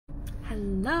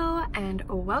Hello and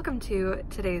welcome to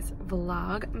today's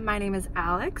vlog. My name is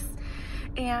Alex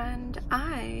and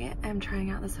I am trying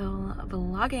out this whole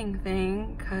vlogging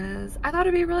thing because I thought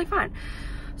it'd be really fun.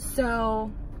 So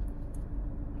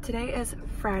today is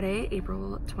Friday,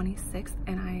 April 26th,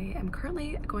 and I am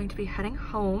currently going to be heading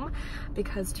home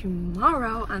because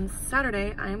tomorrow on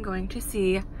Saturday I am going to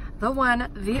see the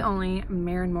one, the only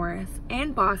Maren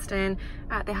in Boston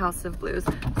at the House of Blues.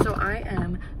 So I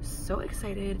am so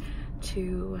excited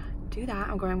to do that.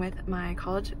 I'm going with my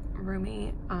college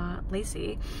roomie,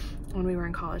 Lacey. When we were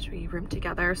in college, we roomed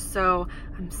together. So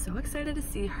I'm so excited to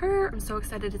see her. I'm so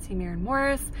excited to see Maren.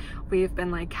 We've been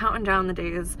like counting down the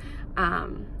days,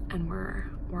 and we're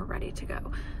ready to go.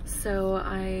 So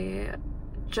I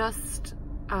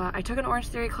took an Orange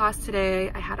Theory class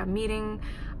today. I had a meeting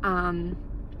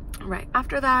right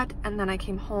after that, and then I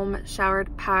came home,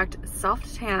 showered, packed,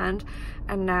 self-tanned,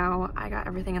 and now I got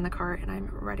everything in the car and I'm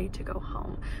ready to go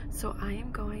home. So I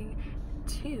am going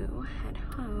to head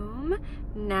home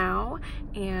now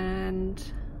and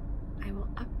I will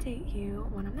update you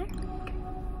when I'm there.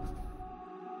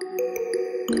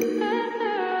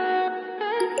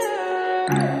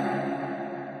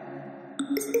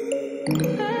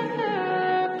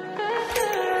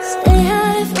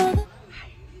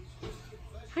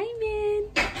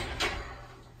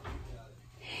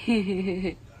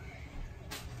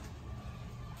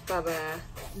 Baba.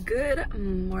 Good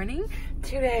morning.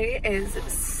 Today is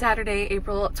Saturday,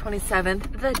 April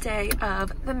 27th, the day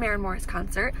of the Maren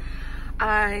concert.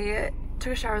 I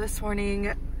took a shower this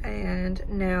morning and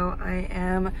now I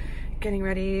am getting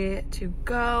ready to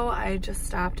go. I just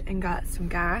stopped and got some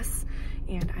gas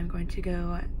and I'm going to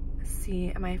go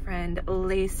see my friend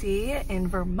Lacey in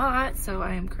Vermont. So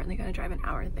I am currently going to drive an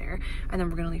hour there and then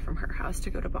we're going to leave from her house to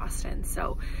go to Boston.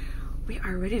 So we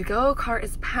are ready to go. Car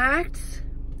is packed,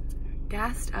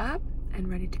 gassed up, and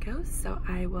ready to go. So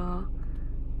I will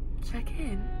check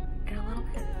in a little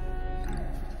bit.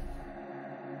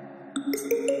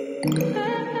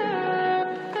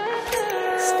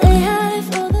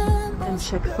 And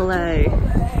Chick-fil-A.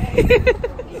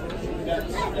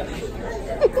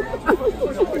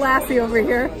 Lassie over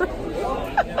here.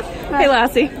 Hey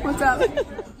Lassie. What's up?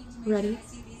 Ready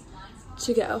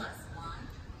to go.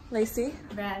 Lacey.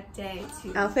 Ready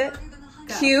to Outfit.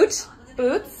 go. Cute.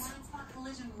 Boots.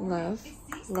 Love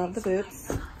the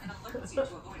boots.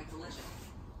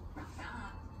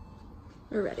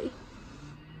 We're ready.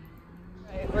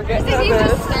 Right, we're getting our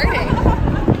boots. Just starting.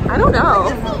 I don't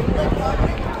know.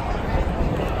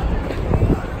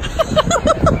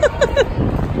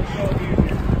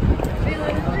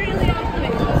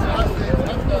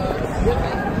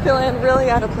 Feeling really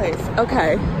out of place.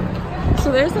 Okay.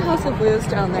 So there's the House of Blues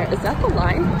down there. Is that the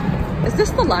line? Is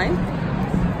this the line?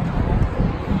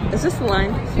 Is this the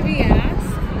line? Should we ask?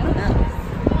 I don't know.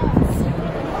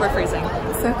 We're freezing.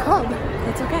 It's so cold.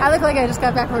 It's okay. I look like I just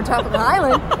got back from a tropical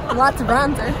island. Lots of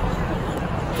bronzer.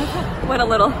 Went a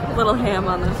little ham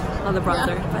on the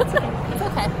bronzer. Yeah. But it's okay. It's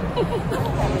okay.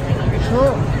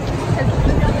 Cool.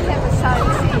 We have the side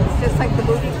seats, just like the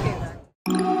movie theater.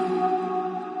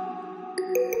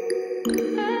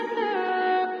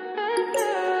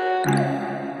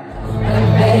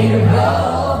 Ready to go.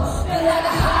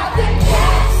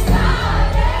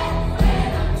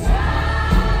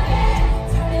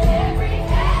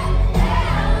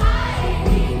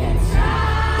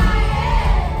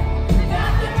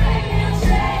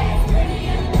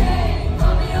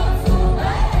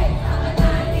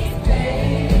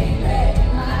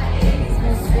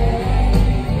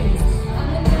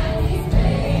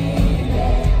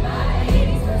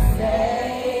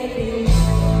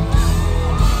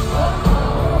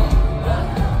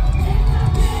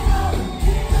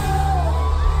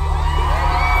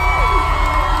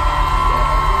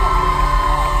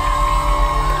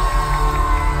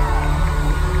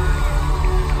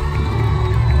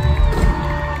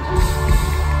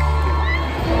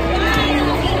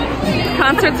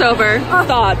 Concert's over. Oh.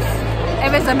 Thoughts?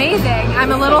 It was amazing.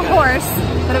 I'm a little hoarse,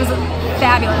 but it was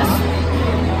fabulous.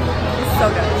 It's so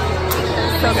good.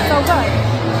 So good. So good.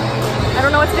 I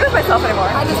don't know what to do with myself anymore.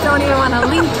 I just don't even want to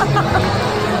leave.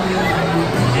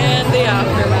 And the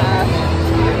aftermath.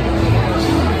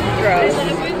 Gross.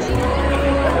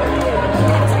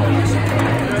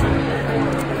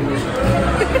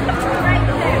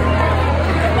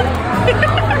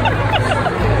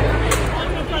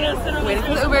 Waiting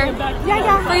for the Uber.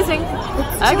 Yeah. Freezing.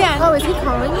 Again. Oh, is he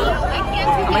calling me?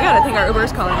 Oh my god, I think our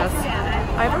Uber's calling us.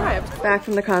 I've arrived. Back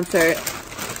from the concert.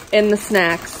 In the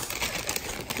snacks.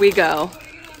 We go.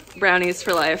 Brownies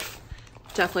for life.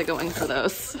 Definitely going for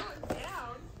those.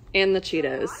 And the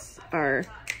Cheetos are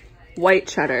white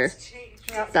cheddar.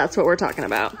 That's what we're talking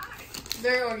about.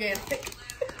 They're organic.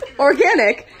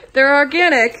 Organic? They're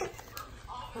organic.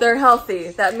 They're healthy.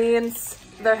 That means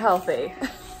they're healthy.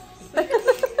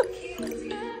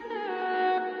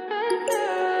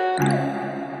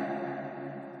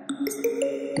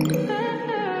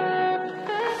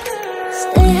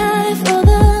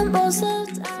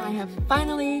 I have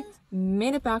finally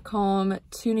made it back home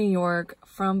to New York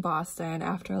from Boston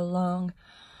after a long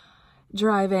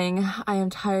driving. I am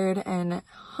tired and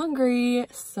hungry,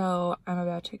 so I'm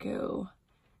about to go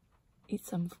eat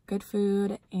some good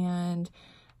food and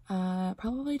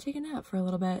probably take a nap for a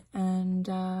little bit. And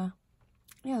yeah,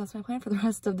 that's my plan for the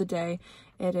rest of the day.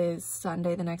 It is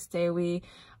Sunday the next day. We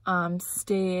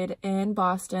stayed in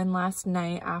Boston last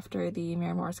night after the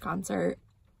Maren concert.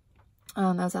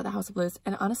 I was at the House of Blues,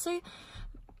 and honestly,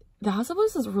 the House of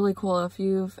Blues is really cool. If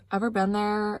you've ever been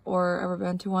there or ever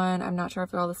been to one, I'm not sure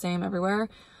if they're all the same everywhere,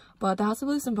 but the House of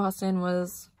Blues in Boston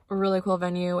was a really cool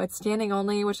venue. It's standing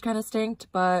only, which kind of stinked,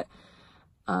 but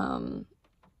I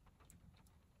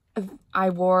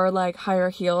wore like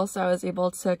higher heels, so I was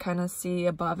able to kind of see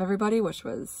above everybody, which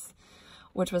was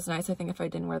nice. I think if I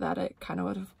didn't wear that, it kind of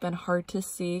would have been hard to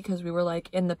see because we were like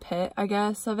in the pit, I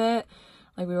guess, of it.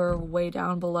 Like we were way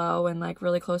down below and like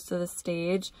really close to the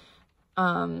stage.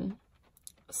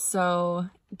 So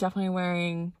definitely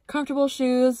wearing comfortable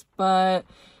shoes, but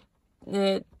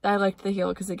I liked the heel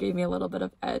because it gave me a little bit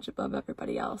of edge above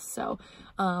everybody else. So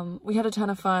we had a ton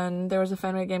of fun. There was a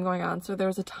Fenway game going on, so there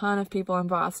was a ton of people in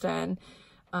Boston.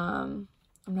 I'm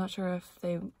not sure if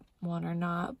they won or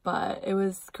not, but it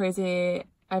was crazy.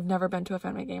 I've never been to a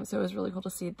Fenway game, so it was really cool to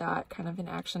see that kind of in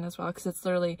action as well, because it's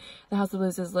literally, the House of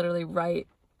Blues is literally right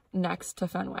next to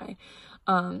Fenway.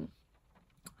 So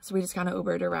we just kind of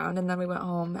Ubered around, and then we went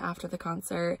home after the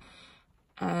concert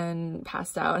and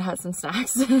passed out, had some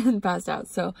snacks and passed out.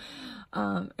 So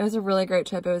it was a really great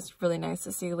trip. It was really nice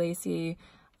to see Lacey.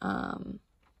 And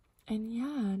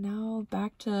yeah, now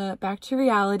back to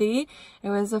reality. It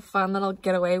was a fun little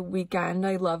getaway weekend.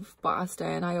 I love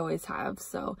Boston. I always have.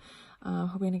 So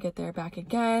hoping to get there back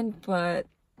again, but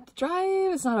the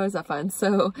drive is not always that fun.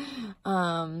 So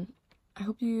I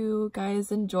hope you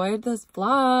guys enjoyed this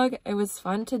vlog. It was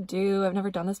fun to do. I've never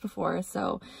done this before,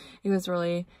 so it was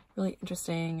really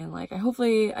interesting, and like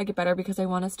hopefully I get better because I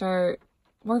want to start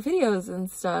more videos and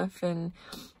stuff and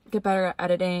get better at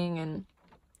editing and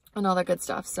all that good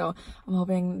stuff. So I'm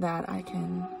hoping that I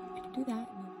can do that.